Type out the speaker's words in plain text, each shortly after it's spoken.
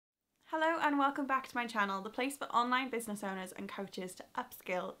and welcome back to my channel, the place for online business owners and coaches to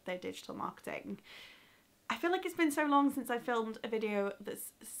upskill their digital marketing. I feel like it's been so long since I filmed a video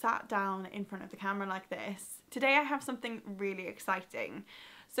that's sat down in front of the camera like this. Today I have something really exciting.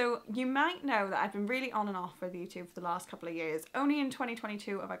 So you might know that I've been really on and off with YouTube for the last couple of years. Only in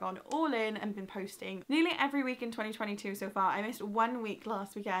 2022 have I gone all in and been posting nearly every week in 2022 so far. I missed 1 week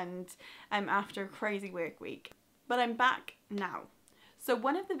last weekend after a crazy work week. But I'm back now. So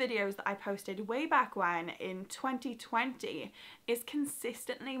one of the videos that I posted way back when in 2020 is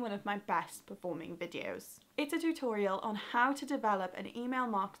consistently one of my best performing videos. It's a tutorial on how to develop an email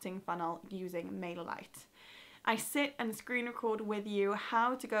marketing funnel using MailerLite. I sit and screen record with you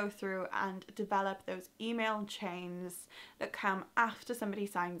how to go through and develop those email chains that come after somebody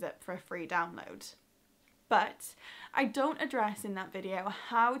signs up for a free download. But I don't address in that video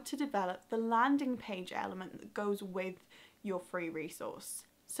how to develop the landing page element that goes with your free resource.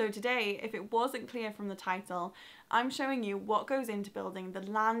 So today, if it wasn't clear from the title, I'm showing you what goes into building the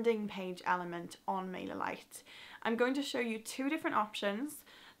landing page element on MailerLite. I'm going to show you two different options.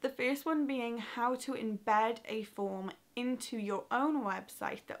 The first one being how to embed a form into your own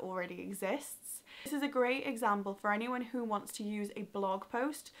website that already exists. This is a great example for anyone who wants to use a blog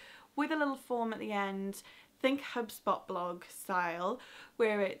post with a little form at the end. Think HubSpot blog style,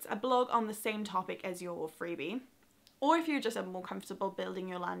 where it's a blog on the same topic as your freebie. Or if you're just more comfortable building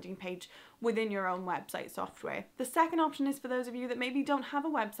your landing page within your own website software. The second option is for those of you that maybe don't have a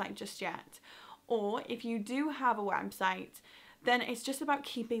website just yet. Or if you do have a website, then it's just about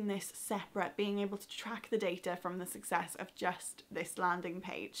keeping this separate, being able to track the data from the success of just this landing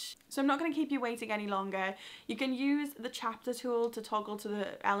page. So I'm not going to keep you waiting any longer. You can use the chapter tool to toggle to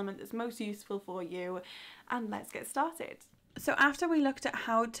the element that's most useful for you, and let's get started. So after we looked at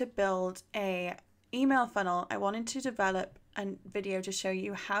how to build a email funnel, I wanted to develop a video to show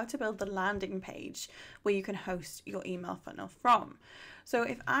you how to build the landing page where you can host your email funnel from. So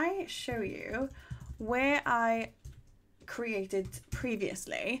if I show you where I created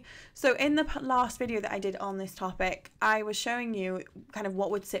previously. So in the last video that I did on this topic, I was showing you kind of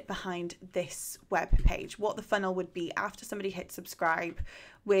what would sit behind this web page, what the funnel would be after somebody hit subscribe,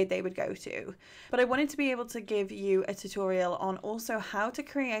 where they would go to. But I wanted to be able to give you a tutorial on also how to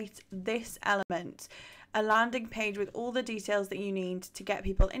create this element, a landing page with all the details that you need to get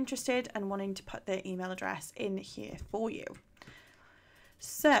people interested and wanting to put their email address in here for you.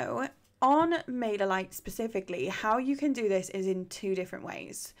 So on MailerLite specifically, how you can do this is in two different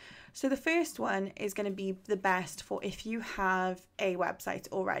ways. So the first one is going to be the best for if you have a website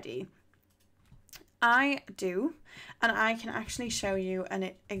already. I do, and I can actually show you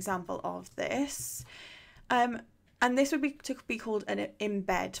an example of this. And this would be called an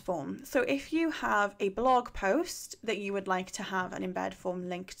embed form. So if you have a blog post that you would like to have an embed form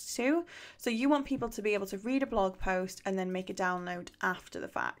linked to, so you want people to be able to read a blog post and then make a download after the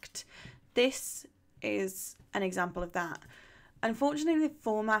fact. This is an example of that. Unfortunately, the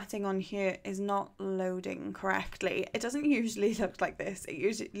formatting on here is not loading correctly. It doesn't usually look like this. It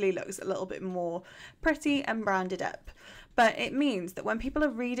usually looks a little bit more pretty and branded up. But it means that when people are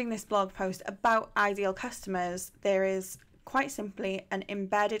reading this blog post about ideal customers, there is quite simply an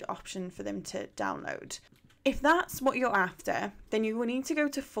embedded option for them to download. If that's what you're after, then you will need to go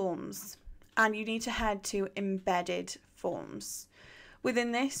to forms and you need to head to embedded forms.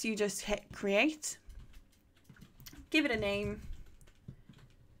 Within this, you just hit create, give it a name,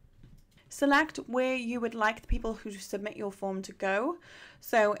 select where you would like the people who submit your form to go.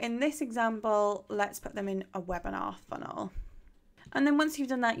 So in this example, let's put them in a webinar funnel. And then once you've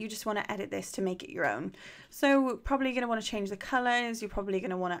done that, you just want to edit this to make it your own. So probably going to want to change the colors. You're probably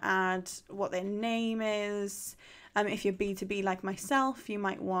going to want to add what their name is. If you're B2B like myself, you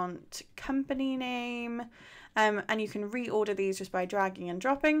might want company name. And you can reorder these just by dragging and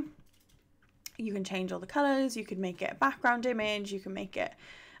dropping. You can change all the colors. You can make it a background image. You can make it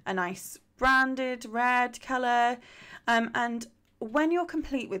a nice branded red color. And when you're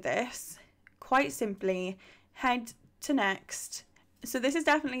complete with this, quite simply head to next. So this is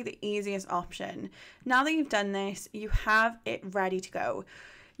definitely the easiest option. Now that you've done this, you have it ready to go.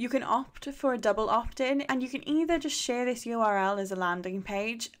 You can opt for a double opt-in, and you can either just share this URL as a landing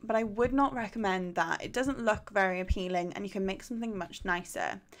page, but I would not recommend that. It doesn't look very appealing and you can make something much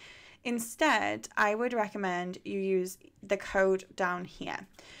nicer. Instead, I would recommend you use the code down here.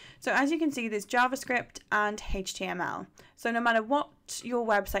 So as you can see, there's JavaScript and HTML. So no matter what your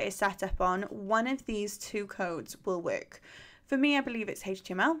website is set up on, one of these two codes will work. For me, I believe it's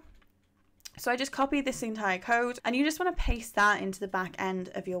HTML. So I just copied this entire code and you just want to paste that into the back end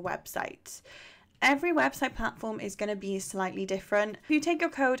of your website. Every website platform is going to be slightly different. If you take your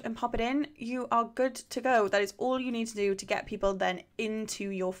code and pop it in, you are good to go. That is all you need to do to get people then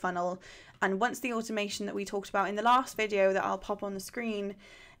into your funnel. And once the automation that we talked about in the last video that I'll pop on the screen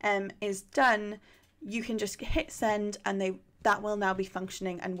is done, you can just hit send and that will now be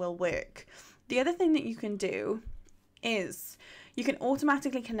functioning and will work. The other thing that you can do is you can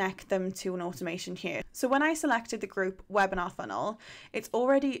automatically connect them to an automation here. So when I selected the group webinar funnel, it's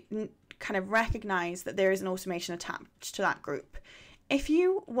already kind of recognized that there is an automation attached to that group. If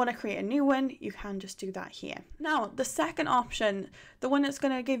you want to create a new one, you can just do that here. Now, the second option, the one that's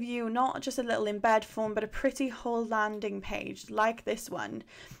going to give you not just a little embed form, but a pretty whole landing page like this one,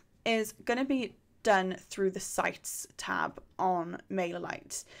 is going to be done through the Sites tab on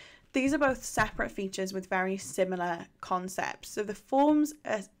MailerLite. These are both separate features with very similar concepts. So the forms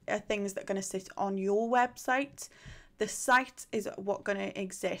are things that are going to sit on your website. The site is what's going to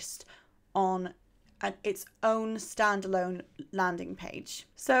exist on its own standalone landing page.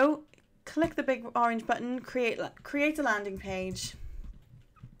 So click the big orange button, create a landing page,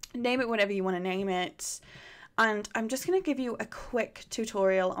 name it whatever you want to name it. And I'm just going to give you a quick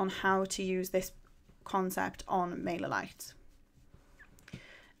tutorial on how to use this concept on MailerLite.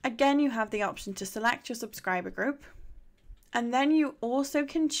 Again, you have the option to select your subscriber group, and then you also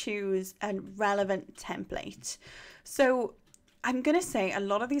can choose a relevant template. So I'm going to say a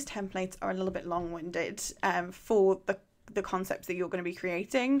lot of these templates are a little bit long-winded for the concepts that you're going to be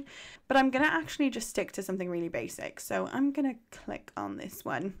creating, but I'm going to actually just stick to something really basic. So I'm going to click on this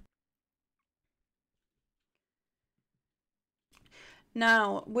one.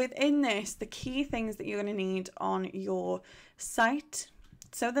 Now, within this, the key things that you're going to need on your site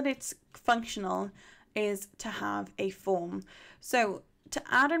so that it's functional is to have a form. So to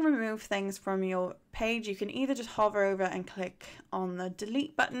add and remove things from your page, you can either just hover over and click on the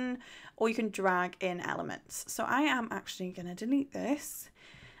delete button, or you can drag in elements. So I am actually going to delete this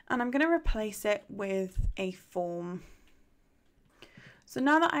and I'm going to replace it with a form. So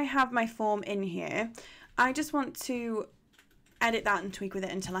now that I have my form in here, I just want to edit that and tweak with it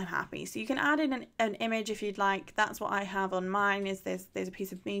until I'm happy. So you can add in an image if you'd like. That's what I have on mine, is there's a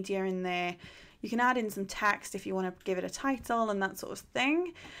piece of media in there. You can add in some text if you want to give it a title and that sort of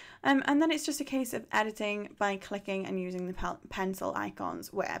thing. And then it's just a case of editing by clicking and using the pencil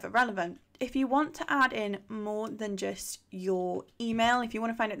icons wherever relevant. If you want to add in more than just your email, if you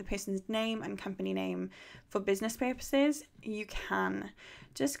want to find out the person's name and company name for business purposes, you can.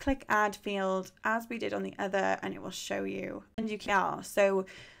 Just click add field as we did on the other and it will show you. And you can. So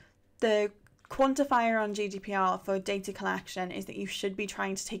the quantifier on GDPR for data collection is that you should be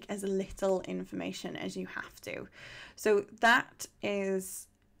trying to take as little information as you have to. So that is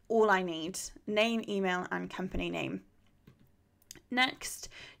all I need: name, email, and company name. Next,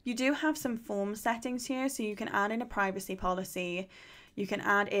 you do have some form settings here, so you can add in a privacy policy. You can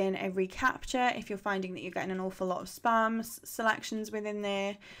add in a reCAPTCHA if you're finding that you're getting an awful lot of spam selections within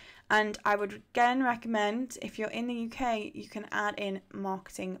there. And I would again recommend, if you're in the UK, you can add in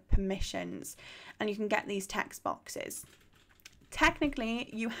marketing permissions and you can get these text boxes. Technically,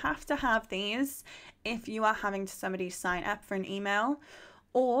 you have to have these if you are having somebody sign up for an email,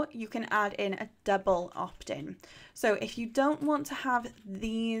 or you can add in a double opt-in. So if you don't want to have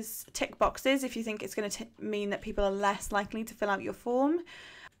these tick boxes, if you think it's going to mean that people are less likely to fill out your form,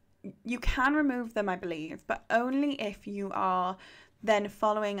 you can remove them, I believe, but only if you are then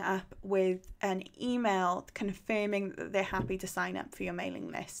following up with an email confirming that they're happy to sign up for your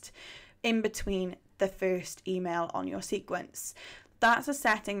mailing list in between the first email on your sequence. That's a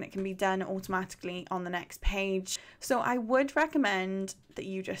setting that can be done automatically on the next page. So I would recommend that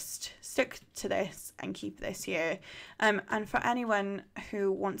you just stick to this and keep this here. And for anyone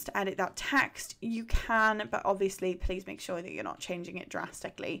who wants to edit that text, you can, but obviously please make sure that you're not changing it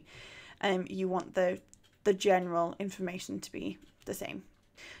drastically. You want the general information to be the same.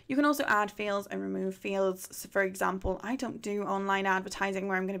 You can also add fields and remove fields. So for example, I don't do online advertising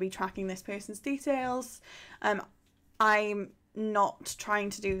where I'm going to be tracking this person's details. I'm not trying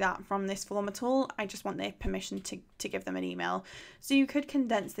to do that from this form at all. I just want their permission to give them an email. So you could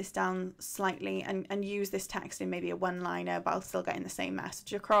condense this down slightly and use this text in maybe a one-liner, but I'll still getting the same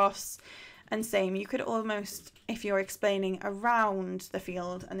message across. And same, you could almost, if you're explaining around the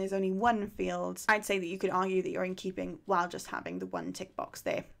field and there's only one field, I'd say that you could argue that you're in keeping while just having the one tick box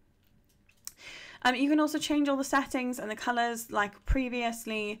there. You can also change all the settings and the colors like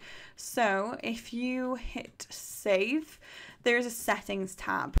previously. So if you hit save, there is a settings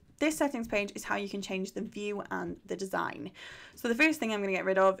tab. this settings page is how you can change the view and the design. So the first thing I'm going to get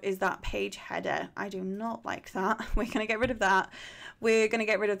rid of is that page header. I do not like that. We're going to get rid of that. We're going to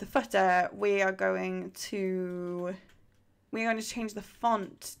get rid of the footer. We're going to change the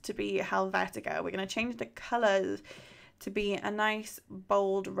font to be Helvetica. We're going to change the colours to be a nice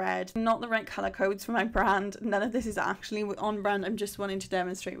bold red. Not the right colour codes for my brand. None of this is actually on brand. I'm just wanting to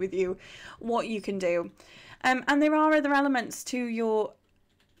demonstrate with you what you can do. And there are other elements to your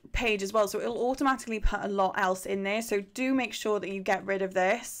page as well, so it'll automatically put a lot else in there, so do make sure that you get rid of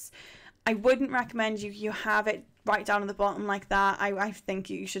this. I wouldn't recommend you have it right down at the bottom like that. I think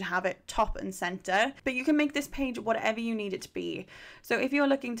you should have it top and center, but you can make this page whatever you need it to be. So if you're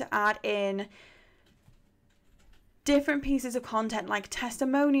looking to add in different pieces of content like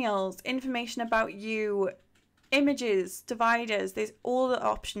testimonials, information about you, images, dividers, there's all the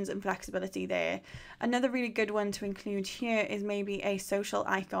options and flexibility there. Another really good one to include here is maybe a social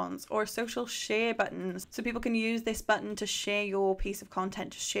icons or social share buttons, so people can use this button to share your piece of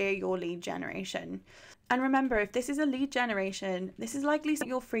content, to share your lead generation. And remember, if this is a lead generation, this is likely what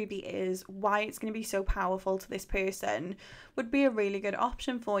your freebie is, why it's going to be so powerful to this person, would be a really good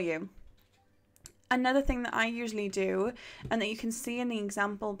option for you. Another thing that I usually do, and that you can see in the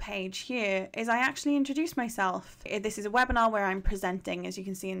example page here, is I actually introduce myself. This is a webinar where I'm presenting, as you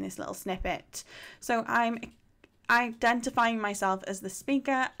can see in this little snippet. So I'm identifying myself as the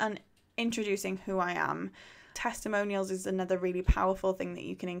speaker and introducing who I am. Testimonials is another really powerful thing that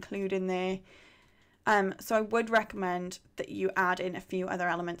you can include in there. So I would recommend that you add in a few other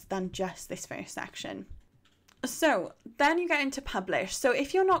elements than just this first section. So then you get into publish. So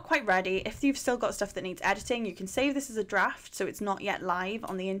if you're not quite ready, if you've still got stuff that needs editing, you can save this as a draft so it's not yet live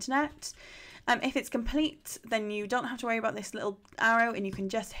on the internet. If it's complete, then you don't have to worry about this little arrow and you can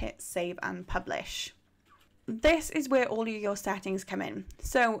just hit save and publish. This is where all of your settings come in.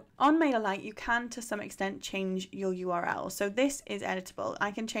 So on MailerLite, you can to some extent change your URL. So this is editable.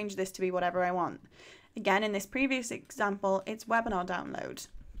 I can change this to be whatever I want. Again, in this previous example, it's webinar download.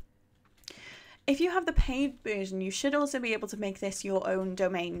 If you have the paid version, you should also be able to make this your own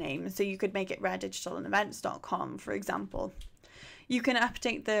domain name. So you could make it raredigitalandevents.com, for example. You can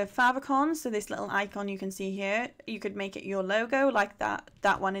update the favicon, so this little icon you can see here. You could make it your logo, like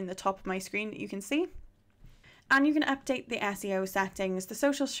that one in the top of my screen that you can see. And you can update the SEO settings, the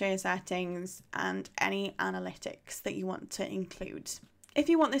social share settings, and any analytics that you want to include. If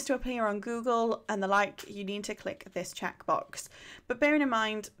you want this to appear on Google and the like, you need to click this checkbox. But bearing in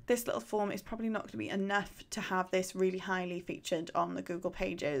mind, this little form is probably not going to be enough to have this really highly featured on the Google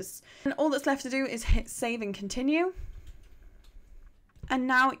pages. And all that's left to do is hit save and continue. And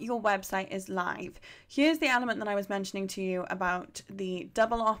now your website is live. Here's the element that I was mentioning to you about the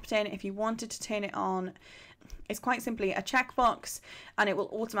double opt-in. If you wanted to turn it on, it's quite simply a checkbox and it will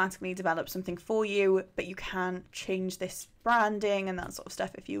automatically develop something for you, but you can change this branding and that sort of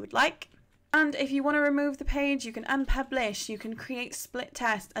stuff if you would like. And if you want to remove the page, you can unpublish, you can create split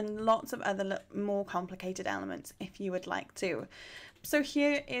test and lots of other more complicated elements if you would like to. So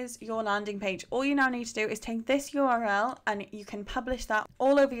here is your landing page. All you now need to do is take this URL and you can publish that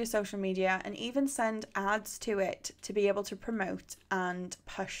all over your social media and even send ads to it to be able to promote and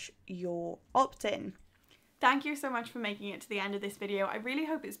push your opt-in. Thank you so much for making it to the end of this video. I really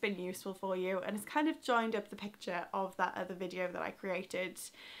hope it's been useful for you and it's kind of joined up the picture of that other video that I created.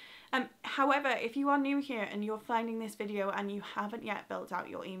 However, if you are new here and you're finding this video and you haven't yet built out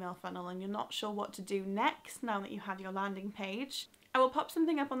your email funnel and you're not sure what to do next now that you have your landing page, I will pop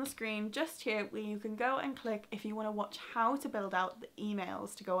something up on the screen just here where you can go and click if you want to watch how to build out the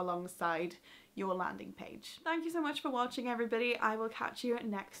emails to go alongside your landing page. Thank you so much for watching, everybody. I will catch you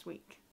next week.